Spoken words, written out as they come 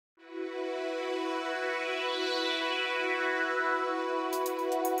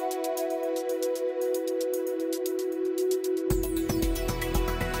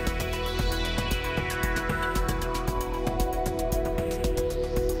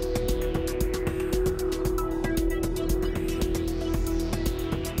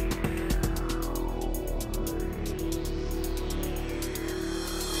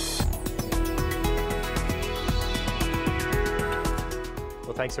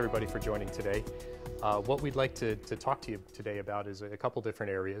thanks everybody for joining today. What we'd like to talk to you today about is a couple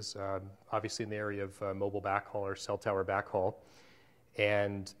different areas. Obviously in the area of mobile backhaul or cell tower backhaul,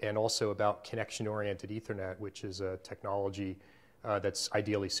 and also about connection-oriented Ethernet, which is a technology that's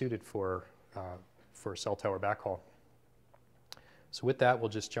ideally suited for cell tower backhaul. So with that, we'll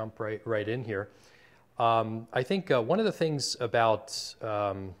just jump right in here. I think one of the things about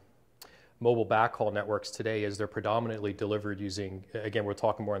mobile backhaul networks today is they're predominantly delivered using, again, we're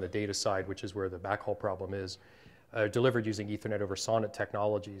talking more on the data side, which is where the backhaul problem is, delivered using Ethernet over SONET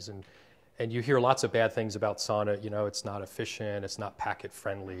technologies. And you hear lots of bad things about SONET, you know, it's not efficient, it's not packet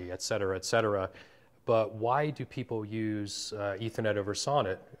friendly, et cetera, et cetera. But why do people use Ethernet over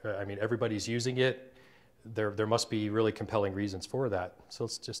SONET? I mean, everybody's using it. There must be really compelling reasons for that. So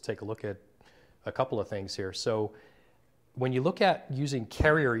let's just take a look at a couple of things here. So when you look at using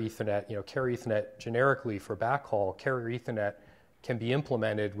carrier Ethernet, you know, carrier Ethernet generically for backhaul, carrier Ethernet can be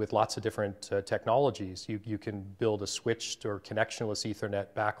implemented with lots of different technologies. You can build a switched or connectionless Ethernet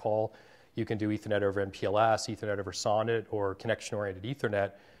backhaul. You can do Ethernet over MPLS, Ethernet over SONET, or connection-oriented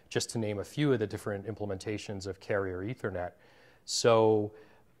Ethernet, just to name a few of the different implementations of carrier Ethernet. So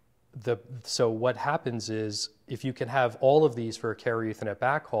what happens is, if you can have all of these for a carrier Ethernet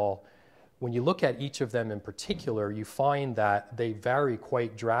backhaul, when you look at each of them in particular, you find that they vary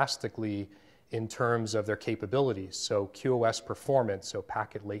quite drastically in terms of their capabilities. So QoS performance, so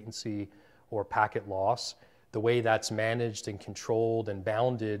packet latency or packet loss, the way that's managed and controlled and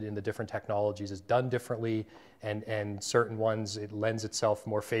bounded in the different technologies is done differently, and certain ones, it lends itself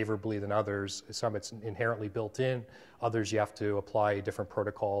more favorably than others. Some it's inherently built in, others you have to apply different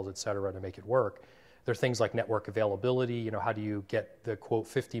protocols, et cetera, to make it work. There are things like network availability, you know, how do you get the, quote,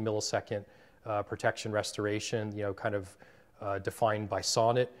 50 millisecond protection restoration, you know, kind of defined by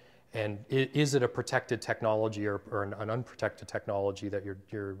SONET, and is it a protected technology or an unprotected technology that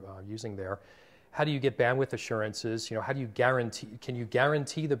you're using there? How do you get bandwidth assurances? You know, how do you guarantee, can you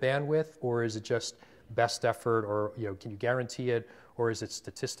guarantee the bandwidth, or is it just best effort, or, you know, can you guarantee it, or is it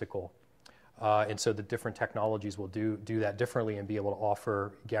statistical? And so the different technologies will do that differently and be able to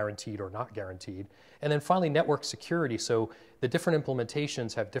offer guaranteed or not guaranteed. And then finally, network security. So the different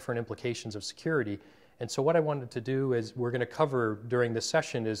implementations have different implications of security. And so what I wanted to do is, we're going to cover during this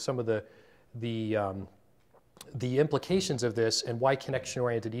session is some of the implications of this and why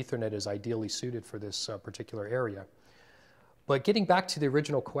connection-oriented Ethernet is ideally suited for this particular area. But getting back to the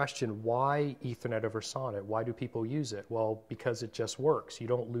original question, why Ethernet over SONET? Why do people use it? Well, because it just works. You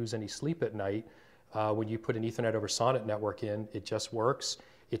don't lose any sleep at night when you put an Ethernet over SONET network in. It just works.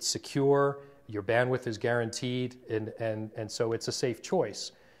 It's secure. Your bandwidth is guaranteed, and so it's a safe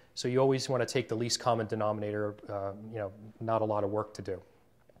choice. So you always want to take the least common denominator, you know, not a lot of work to do.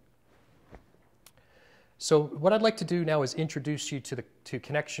 So what I'd like to do now is introduce you to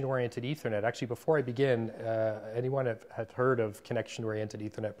connection-oriented Ethernet. Actually, before I begin, anyone have heard of connection-oriented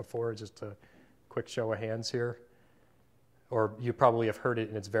Ethernet before? Just a quick show of hands here. Or you probably have heard it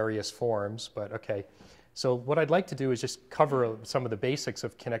in its various forms, but okay. So what I'd like to do is just cover some of the basics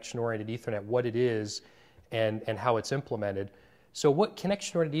of connection-oriented Ethernet, what it is, and how it's implemented. So what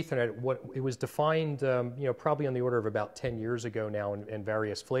connection-oriented Ethernet, it was defined, you know, probably on the order of about 10 years ago now in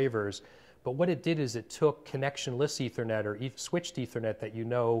various flavors. But what it did is it took connectionless Ethernet or switched Ethernet that you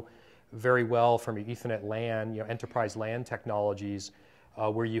know very well from your Ethernet LAN, you know, enterprise LAN technologies,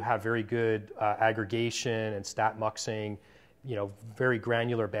 where you have very good aggregation and stat muxing, you know, very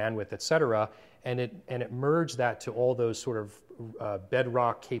granular bandwidth, et cetera, and it merged that to all those sort of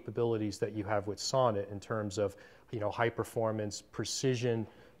bedrock capabilities that you have with SONET in terms of, you know, high performance, precision,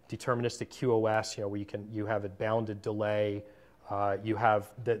 deterministic QoS, you know, where you have a bounded delay. You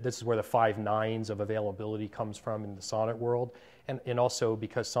have, this is where the 5 nines of availability comes from in the SONET world, and also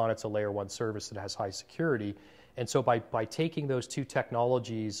because SONET's a layer 1 service that has high security. And so by taking those two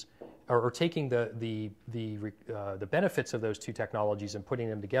technologies, or taking the benefits of those two technologies and putting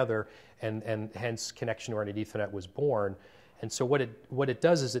them together, and hence connection-oriented Ethernet was born. And so what it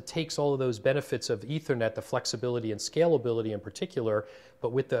does is it takes all of those benefits of Ethernet, the flexibility and scalability in particular,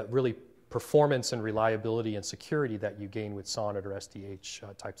 but with the really performance and reliability and security that you gain with SONET or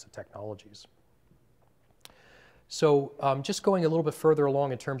SDH types of technologies. So just going a little bit further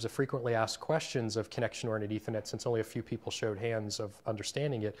along in terms of frequently asked questions of connection-oriented Ethernet, since only a few people showed hands of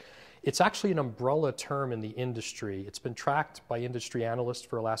understanding it, it's actually an umbrella term in the industry. It's been tracked by industry analysts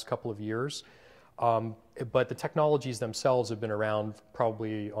for the last couple of years, but the technologies themselves have been around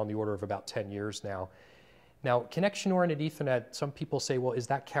probably on the order of about 10 years now. Now, connection-oriented Ethernet, some people say, well, is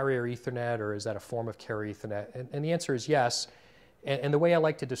that carrier Ethernet or is that a form of carrier Ethernet? And the answer is yes. And the way I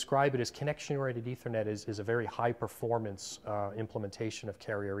like to describe it is connection-oriented Ethernet is a very high-performance implementation of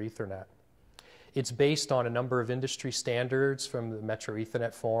carrier Ethernet. It's based on a number of industry standards from the Metro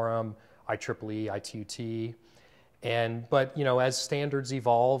Ethernet Forum, IEEE, ITU-T. But you know, as standards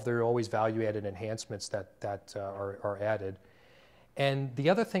evolve, there are always value-added enhancements that are added. And the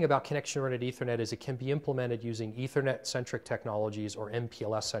other thing about connection-oriented Ethernet is it can be implemented using Ethernet-centric technologies or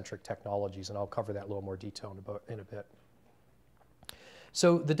MPLS-centric technologies, and I'll cover that in a little more detail in a bit.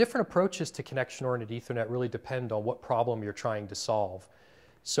 So the different approaches to connection-oriented Ethernet really depend on what problem you're trying to solve.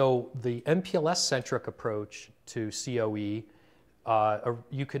 So the MPLS-centric approach to COE,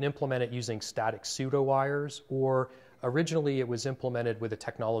 you can implement it using static pseudo wires, or originally it was implemented with a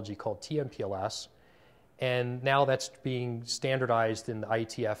technology called TMPLS, and now that's being standardized in the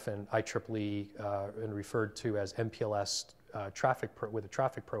IETF and IEEE and referred to as MPLS with a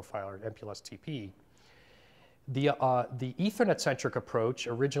traffic profiler, MPLS TP. The Ethernet-centric approach,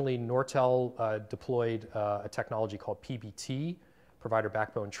 originally Nortel deployed a technology called PBT, Provider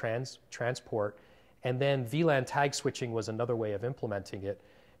Backbone Transport, and then VLAN tag switching was another way of implementing it.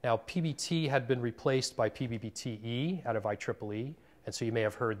 Now, PBT had been replaced by PBBTE out of IEEE, and so you may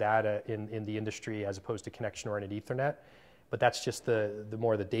have heard that in the industry as opposed to connection-oriented Ethernet, but that's just the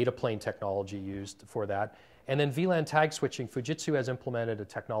more the data plane technology used for that. And then VLAN tag switching, Fujitsu has implemented a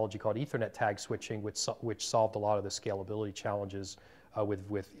technology called Ethernet tag switching, which solved a lot of the scalability challenges with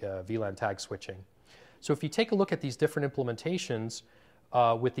VLAN tag switching. So if you take a look at these different implementations,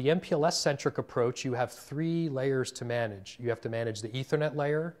 with the MPLS-centric approach, you have 3 layers to manage. You have to manage the Ethernet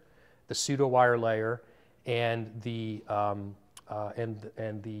layer, the pseudo-wire layer, and the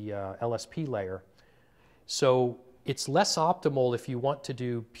LSP layer. So it's less optimal if you want to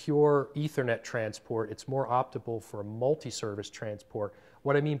do pure Ethernet transport. It's more optimal for multi-service transport.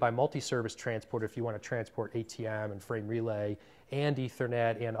 What I mean by multi-service transport, if you want to transport ATM and frame relay and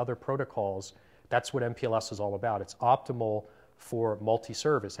Ethernet and other protocols, that's what MPLS is all about. It's optimal for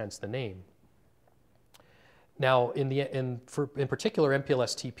multi-service, hence the name. Now, in particular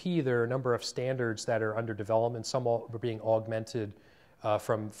MPLS TP, there are a number of standards that are under development. Some are being augmented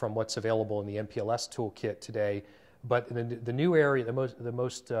from what's available in the MPLS toolkit today. But the new area, the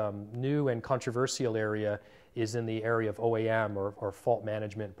most new and controversial area is in the area of OAM, or fault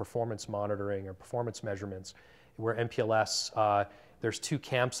management, performance monitoring, or performance measurements, where MPLS, there's 2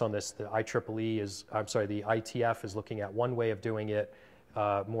 camps on this. The IETF is looking at one way of doing it,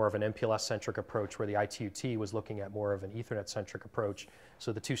 more of an MPLS-centric approach, where the ITU-T was looking at more of an Ethernet-centric approach.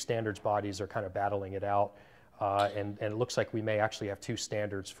 So the 2 standards bodies are kind of battling it out. And it looks like we may actually have 2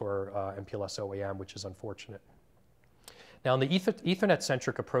 standards for MPLS OAM, which is unfortunate. Now, in the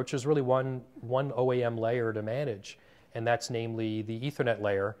Ethernet-centric approach, there's really one OAM layer to manage, and that's namely the Ethernet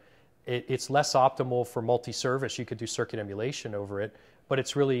layer. It's less optimal for multi-service. You could do circuit emulation over it, but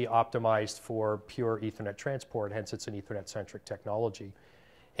it's really optimized for pure Ethernet transport, hence it's an Ethernet-centric technology.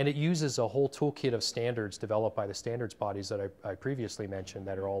 And it uses a whole toolkit of standards developed by the standards bodies that I previously mentioned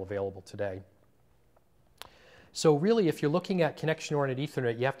that are all available today. So really, if you're looking at connection-oriented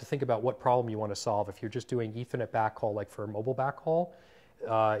Ethernet, you have to think about what problem you want to solve. If you're just doing Ethernet backhaul, like for mobile backhaul,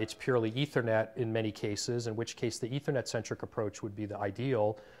 it's purely Ethernet in many cases, in which case the Ethernet-centric approach would be the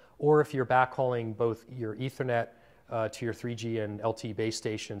ideal. Or if you're backhauling both your Ethernet to your 3G and LTE base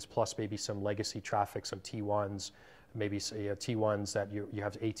stations, plus maybe some legacy traffic, some T1s, maybe T1s that you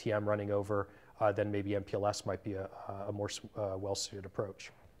have ATM running over, then maybe MPLS might be a more well-suited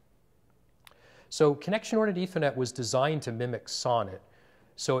approach. So connection-oriented Ethernet was designed to mimic SONET.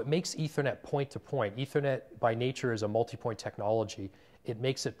 So it makes Ethernet point-to-point. Ethernet, by nature, is a multi-point technology. It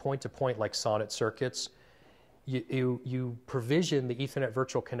makes it point-to-point like SONET circuits. You provision the Ethernet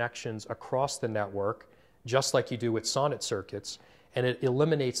virtual connections across the network, just like you do with SONET circuits, and it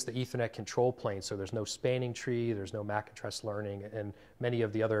eliminates the Ethernet control plane. So there's no spanning tree, there's no MAC address learning, and many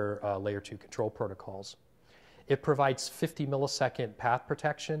of the other layer 2 control protocols. It provides 50 millisecond path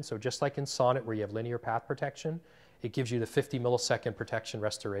protection. So just like in SONET, where you have linear path protection, it gives you the 50 millisecond protection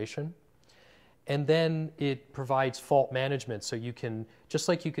restoration. And then it provides fault management. So you can, just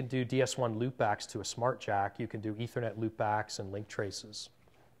like you can do DS1 loopbacks to a smart jack, you can do Ethernet loopbacks and link traces.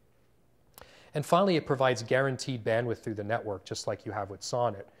 And finally, it provides guaranteed bandwidth through the network, just like you have with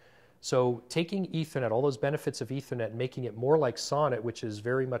SONET. So taking Ethernet, all those benefits of Ethernet, making it more like SONET, which is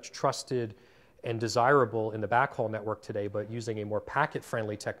very much trusted and desirable in the backhaul network today, but using a more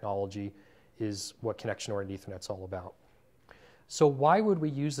packet-friendly technology is what connection-oriented Ethernet's all about. So why would we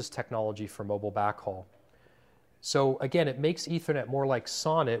use this technology for mobile backhaul? So again, it makes Ethernet more like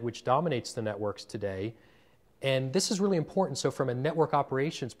SONET, which dominates the networks today. And this is really important. So from a network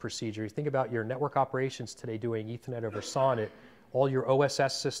operations procedure, you think about your network operations today doing Ethernet over SONET. all your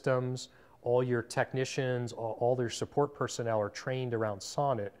OSS systems, all your technicians, all their support personnel are trained around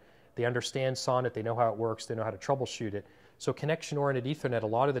SONET. They understand SONET, they know how it works, they know how to troubleshoot it. So connection-oriented Ethernet, a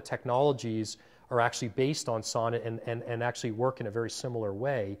lot of the technologies are actually based on SONET and actually work in a very similar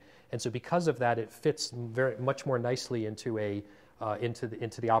way. And so because of that, it fits much more nicely into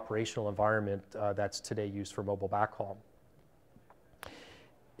the operational environment that's today used for mobile backhaul.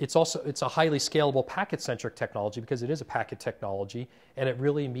 It's a highly scalable packet-centric technology because it is a packet technology, and it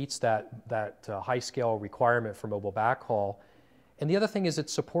really meets that high-scale requirement for mobile backhaul. And the other thing is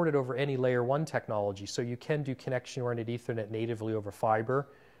it's supported over any layer 1 technology, so you can do connection-oriented Ethernet natively over fiber,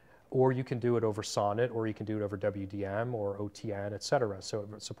 or you can do it over SONET, or you can do it over WDM or OTN, et cetera. So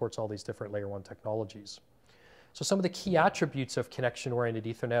it supports all these different layer 1 technologies. So some of the key attributes of connection-oriented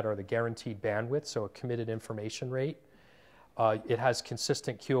Ethernet are the guaranteed bandwidth, so a committed information rate. It has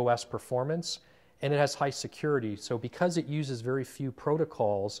consistent QoS performance, and it has high security. So because it uses very few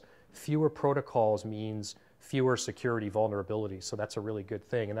protocols, fewer protocols means fewer security vulnerabilities. So that's a really good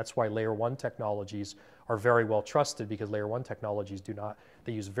thing. And that's why layer 1 technologies are very well trusted, because layer 1 technologies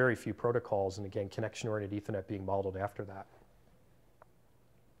they use very few protocols. And again, connection-oriented Ethernet being modeled after that.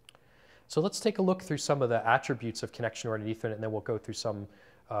 So let's take a look through some of the attributes of connection-oriented Ethernet, and then we'll go through some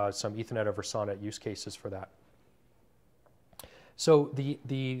Ethernet over SONET use cases for that. So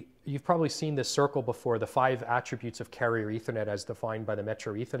you've probably seen this circle before, the 5 attributes of carrier Ethernet as defined by the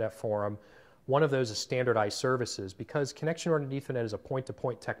Metro Ethernet Forum. One of those is standardized services. Because connection-oriented Ethernet is a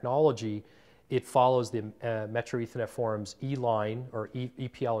point-to-point technology, it follows the Metro Ethernet Forum's E-line, or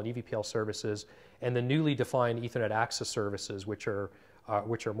EPL and EVPL services, and the newly defined Ethernet access services, which are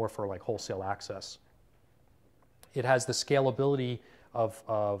more for like wholesale access. It has the scalability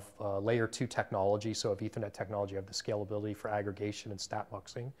of layer 2 technology, so of Ethernet technology, you have the scalability for aggregation and stat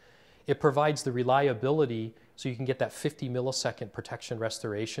muxing. It provides the reliability, so you can get that 50 millisecond protection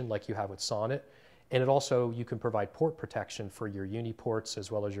restoration like you have with SONET. And you can provide port protection for your uni ports as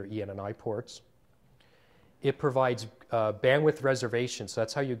well as your EN and I ports. It provides bandwidth reservation, so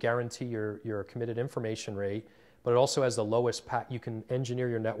that's how you guarantee your committed information rate. But it also has the lowest you can engineer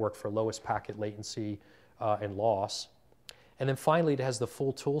your network for lowest packet latency and loss. And then finally, it has the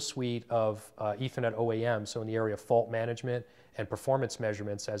full tool suite of Ethernet OAM, so in the area of fault management and performance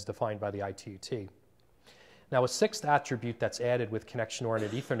measurements as defined by the ITU-T. Now, a 6th attribute that's added with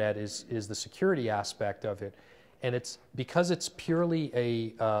connection-oriented Ethernet is the security aspect of it. And because it's purely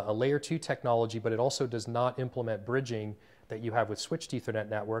a layer 2 technology, but it also does not implement bridging that you have with switched Ethernet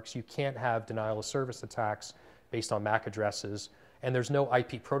networks, you can't have denial of service attacks based on MAC addresses, and there's no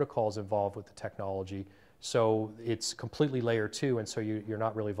IP protocols involved with the technology. So it's completely layer 2, and so you're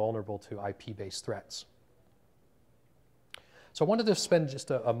not really vulnerable to IP-based threats. So I wanted to spend just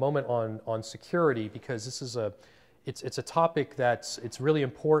a moment on security, because this is it's a topic it's really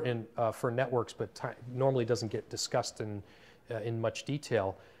important for networks, but normally doesn't get discussed in much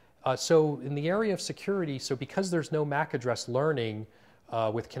detail. So in the area of security, so because there's no MAC address learning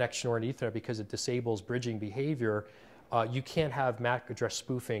with connection-oriented Ethernet, because it disables bridging behavior, you can't have MAC address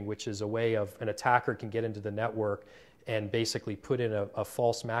spoofing, which is a way of an attacker can get into the network and basically put in a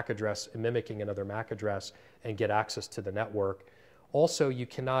false MAC address mimicking another MAC address and get access to the network. Also, you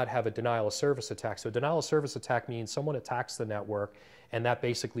cannot have a denial of service attack. So a denial of service attack means someone attacks the network, and that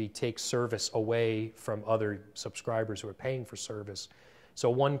basically takes service away from other subscribers who are paying for service. So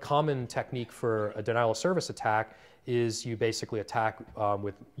one common technique for a denial of service attack is you basically attack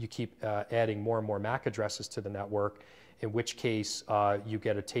you keep adding more and more MAC addresses to the network, in which case you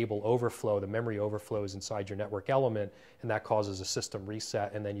get a table overflow, the memory overflows inside your network element, and that causes a system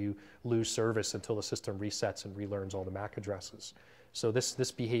reset, and then you lose service until the system resets and relearns all the MAC addresses. So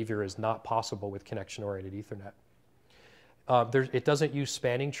this behavior is not possible with connection-oriented Ethernet. It doesn't use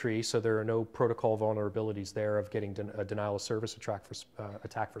spanning tree, so there are no protocol vulnerabilities there of getting a denial of service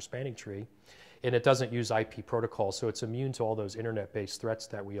attack for spanning tree. And it doesn't use IP protocol, so it's immune to all those internet-based threats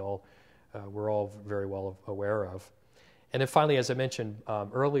that we're all very well aware of. And then finally, as I mentioned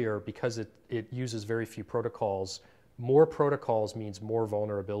earlier, because it uses very few protocols, more protocols means more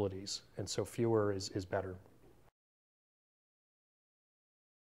vulnerabilities, and so fewer is better.